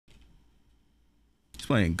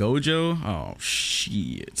playing Gojo? Oh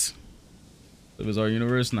shit. If it's our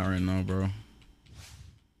universe, not right now, bro.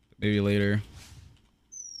 Maybe later.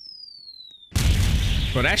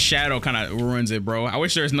 Bro, that shadow kind of ruins it, bro. I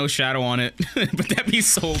wish there was no shadow on it, but that'd be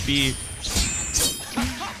so OP.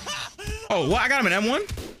 Oh, what? I got him an M1?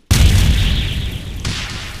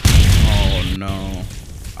 Oh, no.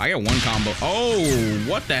 I get one combo. Oh,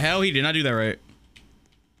 what the hell? He did not do that right.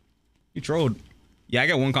 He trolled. Yeah, I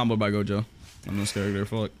got one combo by Gojo. I'm not scared there.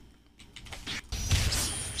 Fuck.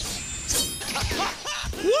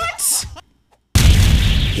 What?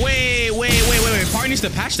 Wait. Part needs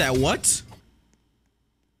to patch that. What?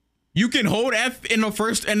 You can hold F in the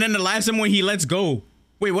first and then the last time when he lets go.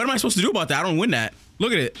 Wait, what am I supposed to do about that? I don't win that.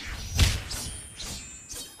 Look at it.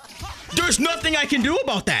 There's nothing I can do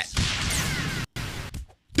about that.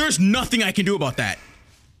 There's nothing I can do about that.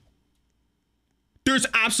 There's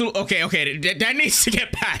absolute. Okay. That needs to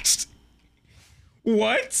get patched.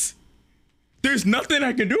 What? There's nothing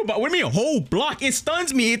I can do about. What do you mean? A whole block? It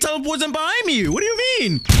stuns me. It teleports in behind me. What do you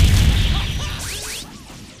mean?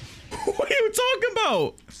 What are you talking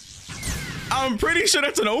about? I'm pretty sure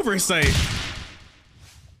that's an oversight.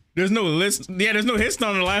 There's no list. Yeah, there's no hit stun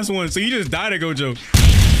on the last one, so you just died at Gojo.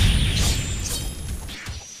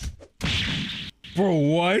 Bro,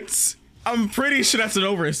 what? I'm pretty sure that's an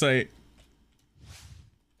oversight.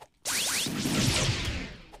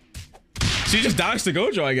 She just dodged to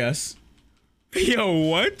Gojo, I guess. Yo,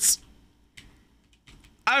 what?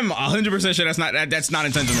 I'm 100% sure that's not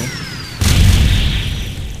intentional.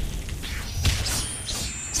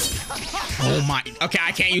 Oh my. Okay,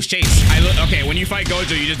 I can't use chase. Okay, when you fight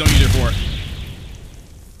Gojo, you just don't use your 4.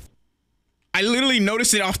 I literally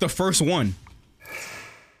noticed it off the first one.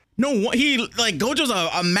 No, he like Gojo's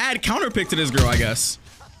a mad counter pick to this girl, I guess.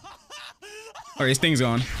 Alright, his thing's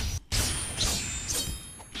gone.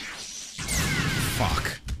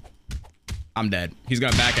 Fuck. I'm dead. He's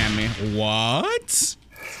gonna backhand me. What?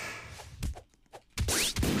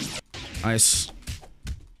 Nice.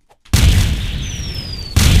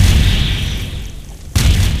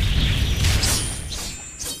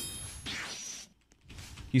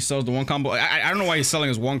 He sells the one combo. I don't know why he's selling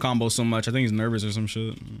his one combo so much. I think he's nervous or some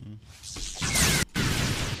shit.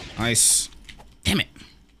 Nice. Damn it.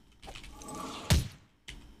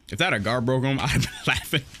 If that had guard broke him, I'd have been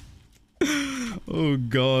laughing. Oh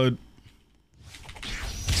god.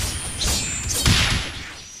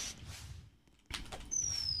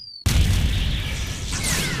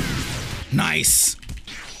 Nice.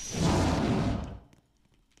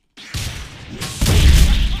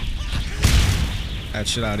 That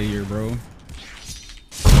shit out of here, bro.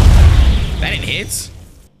 That didn't hit.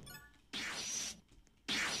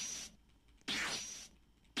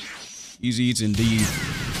 Easy eats indeed.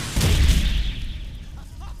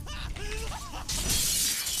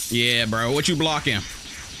 Yeah, bro. What you blocking?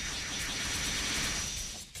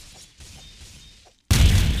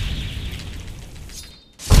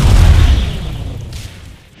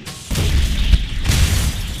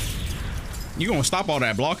 You gonna stop all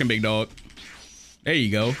that blocking, big dog. There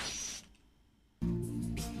you go.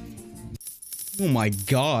 Oh my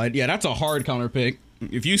god. Yeah, that's a hard counter pick.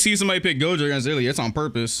 If you see somebody pick Gojo against Ilya, it's on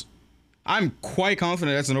purpose. I'm quite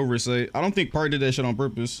confident that's an oversight. I don't think Part did that shit on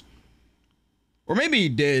purpose. Or maybe he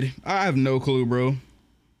did. I have no clue, bro.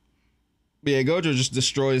 But yeah, Gojo just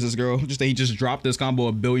destroys this girl. Just that he just dropped this combo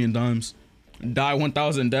a billion times. Die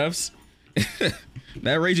 1,000 deaths.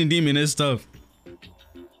 That Raging Demon is tough.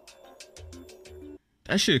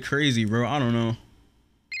 That shit crazy, bro. I don't know.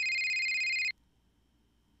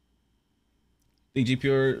 Think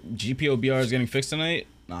GPO BR is getting fixed tonight?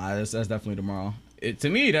 Nah, that's definitely tomorrow. To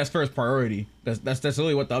me, that's first priority. That's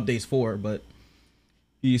really what the update's for. But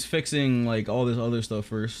he's fixing like all this other stuff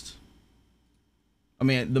first. I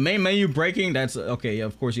mean, the main menu breaking. That's okay. Yeah,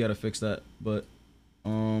 of course you gotta fix that. But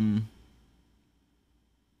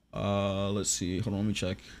let's see. Hold on, let me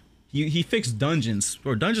check. He fixed dungeons.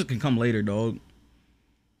 Or dungeons can come later, dog.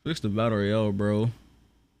 Fix the battle royale, bro.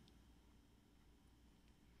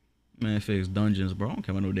 Man, fix dungeons, bro. I don't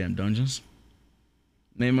care about no damn dungeons.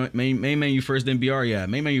 Main menu first, then BR. Yeah,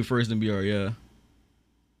 main menu first, then BR. Yeah.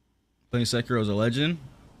 Playing Sekiro as a legend,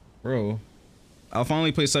 bro. I'll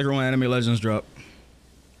finally play Sekiro when Anime Legends drop.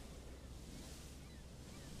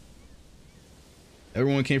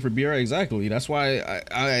 Everyone came for BR, exactly. That's why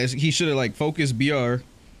he should have like focused BR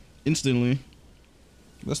instantly.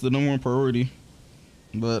 That's the number one priority.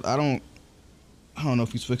 But I don't know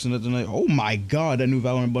if he's fixing it tonight. Oh my god, that new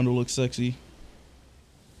Valorant bundle looks sexy.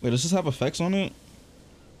 Wait, does this have effects on it?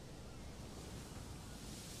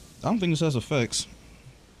 I don't think this has effects.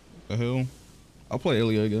 What the hell? I'll play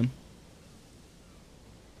Illya again.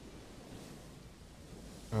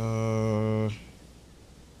 Oh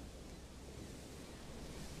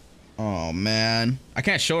man, I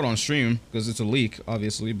can't show it on stream because it's a leak,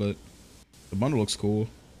 obviously, but the bundle looks cool.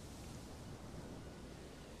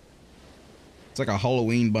 It's like a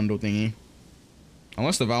Halloween bundle thingy.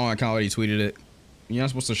 Unless the Valorant account already tweeted it. You're not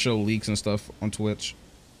supposed to show leaks and stuff on Twitch.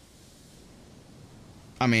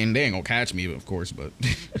 I mean, they ain't gonna catch me, of course, but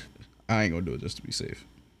I ain't gonna do it just to be safe.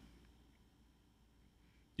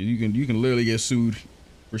 You can literally get sued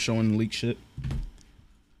for showing leak shit.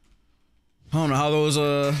 I don't know how those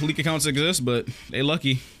leak accounts exist, but they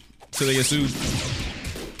lucky till they get sued.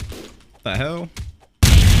 The hell?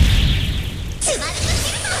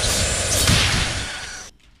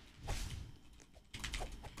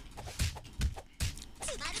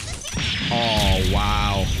 Oh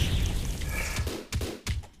wow.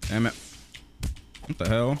 Damn it. What the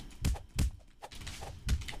hell?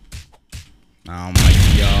 Oh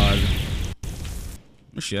my god.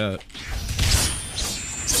 Where's she at?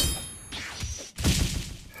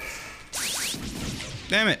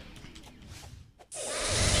 Damn it.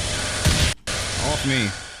 Off me.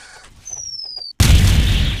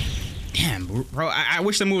 Damn, bro. I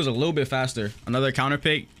wish the move was a little bit faster. Another counter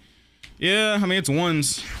pick. Yeah, I mean, it's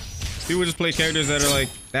ones. People just play characters that are like,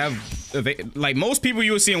 that have, like most people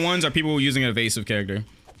you would see in ones are people using an evasive character.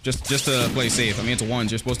 Just to play safe. I mean, it's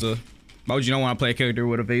ones. You're supposed to, why would you not want to play a character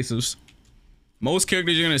with evasives? Most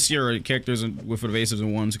characters you're going to see are characters with evasives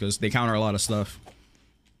and ones because they counter a lot of stuff.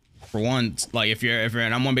 For one, like if you're an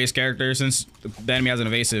M1 based character, since the enemy has an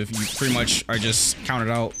evasive, you pretty much are just counted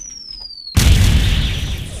out.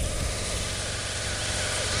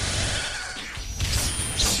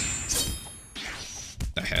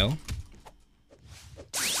 The hell?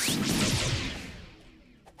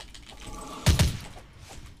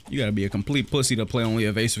 You gotta be a complete pussy to play only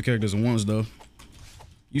evasive characters and ones, though.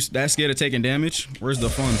 You that scared of taking damage? Where's the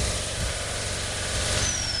fun?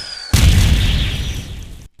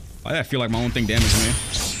 I feel like my own thing damaged me.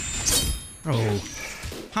 Bro,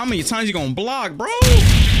 how many times you gonna block, bro?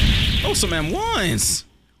 Throw some M1s.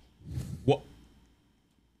 What?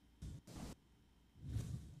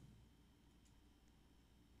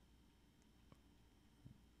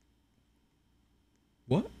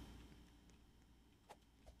 What?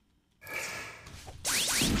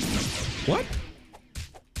 What?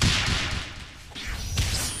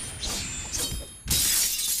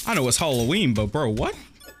 I know it's Halloween, but bro, what?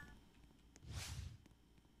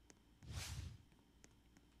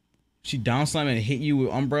 She down slam and hit you with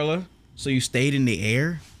umbrella, so you stayed in the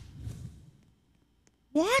air?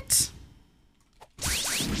 What?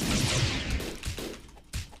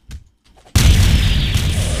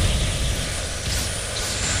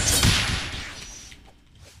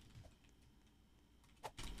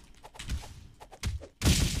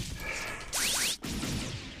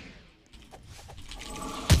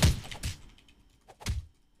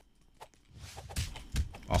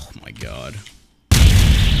 Oh my god.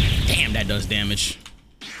 Damn, that does damage.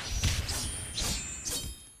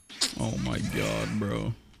 Oh my god,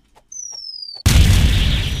 bro.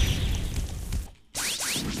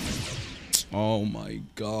 Oh my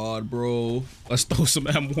god, bro. Let's throw some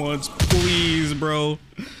M1s, please, bro.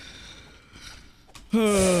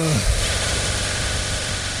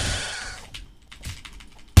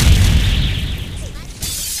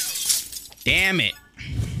 Damn it.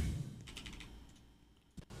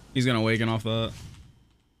 He's gonna awaken off that.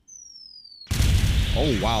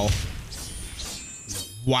 Oh, wow.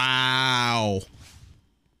 Wow.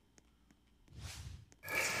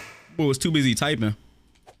 Boy was too busy typing.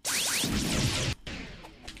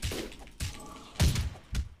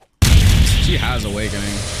 She has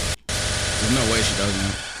awakening. There's no way she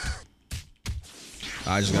doesn't.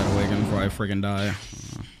 I just got awakened before I freaking die.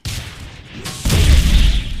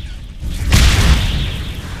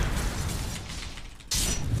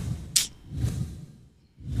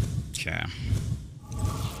 Okay.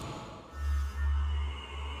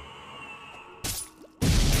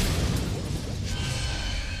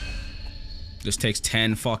 This takes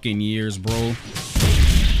 10 fucking years, bro.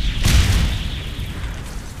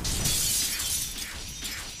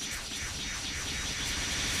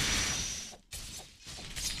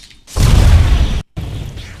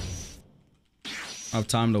 I have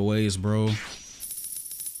time to waste, bro.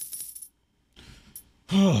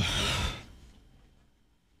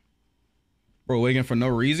 Bro, waiting for no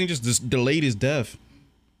reason, just delayed his death.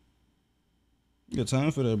 You got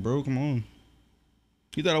time for that, bro? Come on.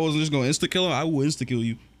 You thought I wasn't just gonna insta-kill him? I will insta-kill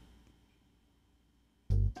you.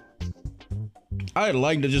 I'd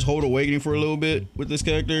like to just hold awakening for a little bit with this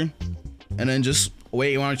character, and then just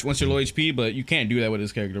wait once you're low HP, but you can't do that with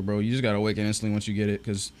this character, bro. You just gotta awaken instantly once you get it,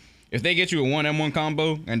 because if they get you a 1M1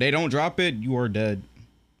 combo and they don't drop it, you are dead.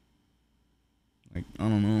 Like, I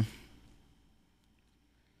don't know.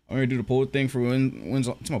 I'm gonna do the poll thing for wins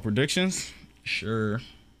to my predictions. Sure.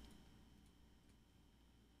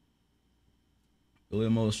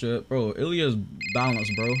 Illya most shit. Bro, Illya's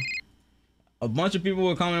balanced, bro. A bunch of people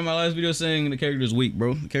were commenting in my last video saying the character's weak,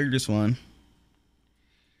 bro. The character's fun.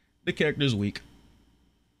 The character's weak.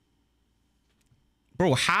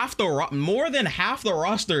 Bro, more than half the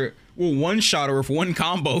roster will one-shot her with one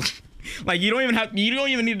combo. Like, you don't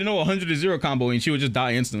even need to know a 100-0 combo and she would just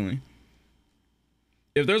die instantly.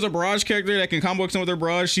 If there's a barrage character that can combo someone with her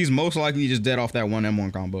barrage, she's most likely just dead off that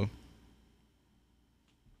 1M1 combo.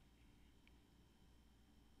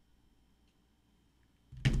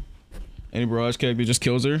 Any barrage character just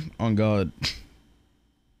kills her? On God.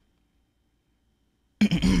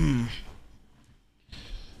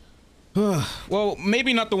 Well,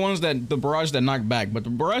 maybe not the barrage that knock back, but the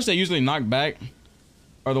barrage that usually knock back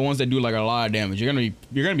are the ones that do like a lot of damage. You're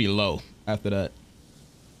gonna be low after that.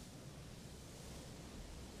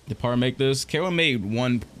 Did Par make this? K1 made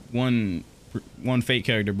one fake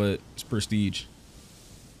character, but it's prestige.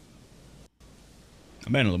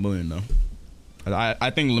 I'm betting Lemoon though. I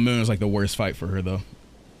think Lemoon is like the worst fight for her though.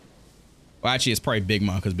 Well, actually, it's probably Big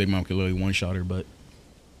Mom because Big Mom could literally one-shot her, but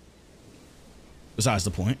besides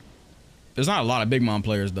the point. There's not a lot of Big Mom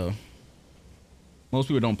players though. Most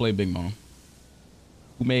people don't play Big Mom.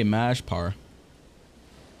 Who made Mash? Par.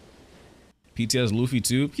 PTS Luffy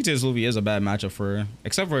too. PTS Luffy is a bad matchup for her.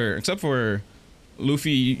 Except for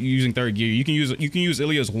Luffy using third gear. You can use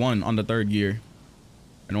Illya's 1 on the third gear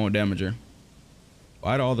and it won't damage her.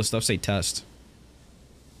 Why do all the stuff say test?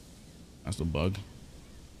 That's the bug.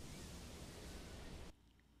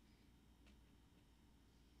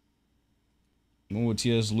 When would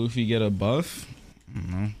TS Luffy get a buff? I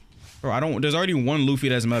don't know. Bro, there's already one Luffy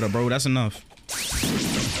that's meta, bro. That's enough.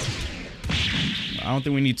 I don't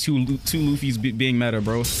think we need two Luffys being meta,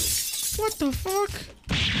 bro. What the fuck?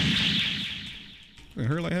 It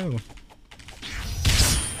hurt like hell.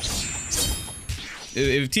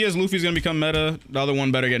 If TS Luffy's gonna become meta, the other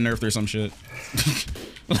one better get nerfed or some shit.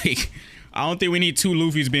 Like, I don't think we need 2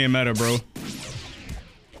 Luffys being meta, bro.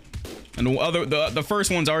 And the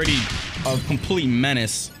first one's already a complete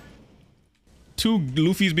menace. 2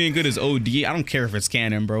 Luffys being good is OD. I don't care if it's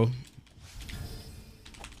canon, bro.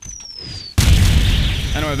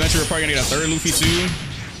 I know eventually we're probably gonna get a 3rd Luffy too.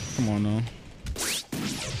 Come on now.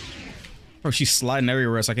 Bro, she's sliding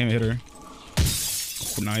everywhere, so I can't even hit her.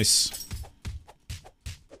 Oh, nice.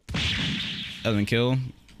 Doesn't kill.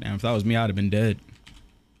 Damn, if that was me, I'd have been dead.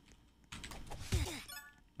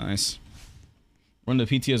 Nice. Run the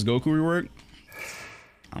PTS Goku rework?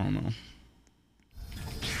 I don't know.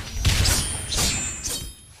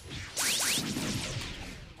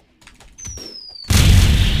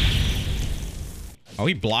 Oh,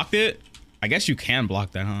 he blocked it? I guess you can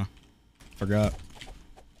block that, huh? Forgot.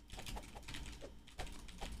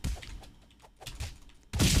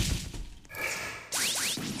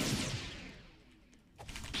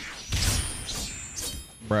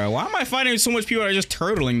 Bro, why am I fighting so much people that are just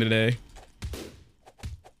turtling today?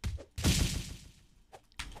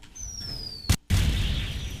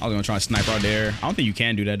 I was gonna try to snipe out there. I don't think you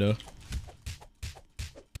can do that though.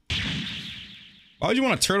 Why would you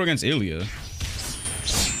want to turtle against Illya?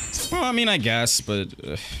 Well, I mean, I guess, but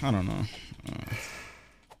I don't know.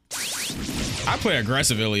 I play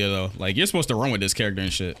aggressive Illya though. Like, you're supposed to run with this character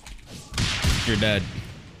and shit. You're dead.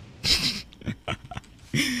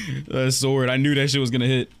 That sword, I knew that shit was gonna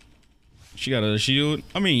hit. She got a shield.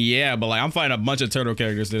 I mean, yeah, but like, I'm fighting a bunch of turtle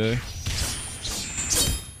characters today.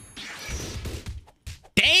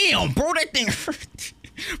 Damn, bro, that thing hurt.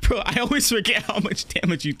 Bro, I always forget how much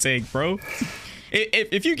damage you take, bro.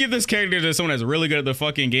 If you give this character to someone that's really good at the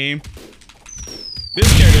fucking game,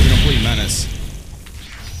 this character is a complete menace.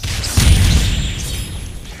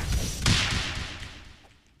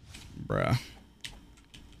 Bruh.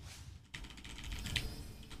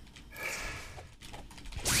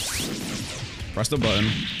 Press the button.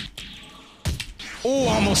 Oh,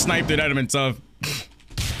 I almost sniped it. That'd have been tough.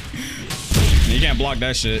 You can't block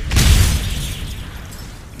that shit.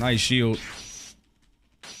 Nice shield.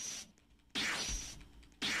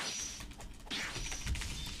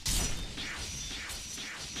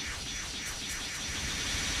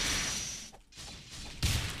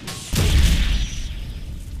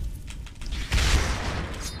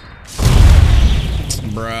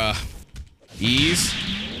 Bruh. Ease.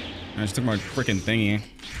 I just took my freaking thingy.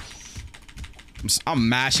 I'm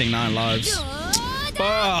mashing 9 lives.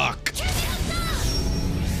 Fuck.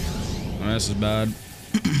 Oh, this is bad.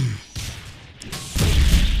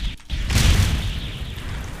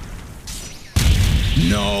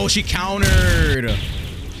 No, she countered.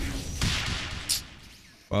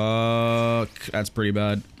 Fuck, that's pretty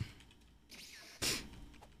bad.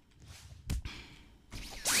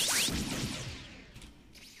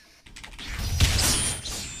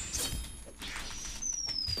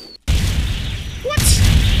 What?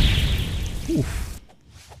 Oof.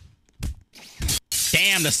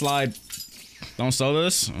 Damn, the slide. Don't sell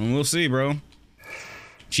this, and we'll see, bro.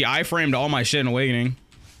 She iframed all my shit in Awakening.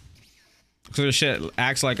 So this shit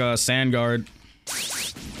acts like a sand guard.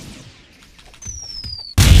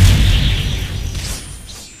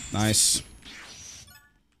 Nice.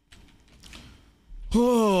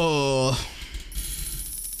 Oh.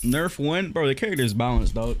 Nerf win? Bro, the character's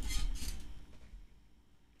balanced, dog.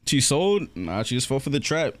 She sold? Nah, she just fell for the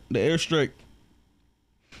trap. The airstrike.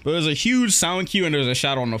 But there's a huge sound cue and there's a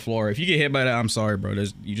shadow on the floor. If you get hit by that, I'm sorry, bro.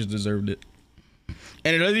 You just deserved it.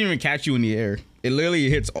 And it doesn't even catch you in the air. It literally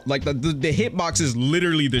hits, like the hitbox is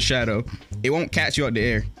literally the shadow. It won't catch you out the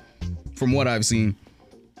air. From what I've seen.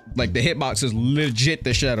 Like the hitbox is legit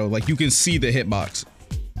the shadow. Like you can see the hitbox.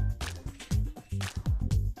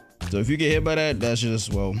 So if you get hit by that, that's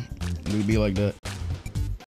just, well, it would be like that.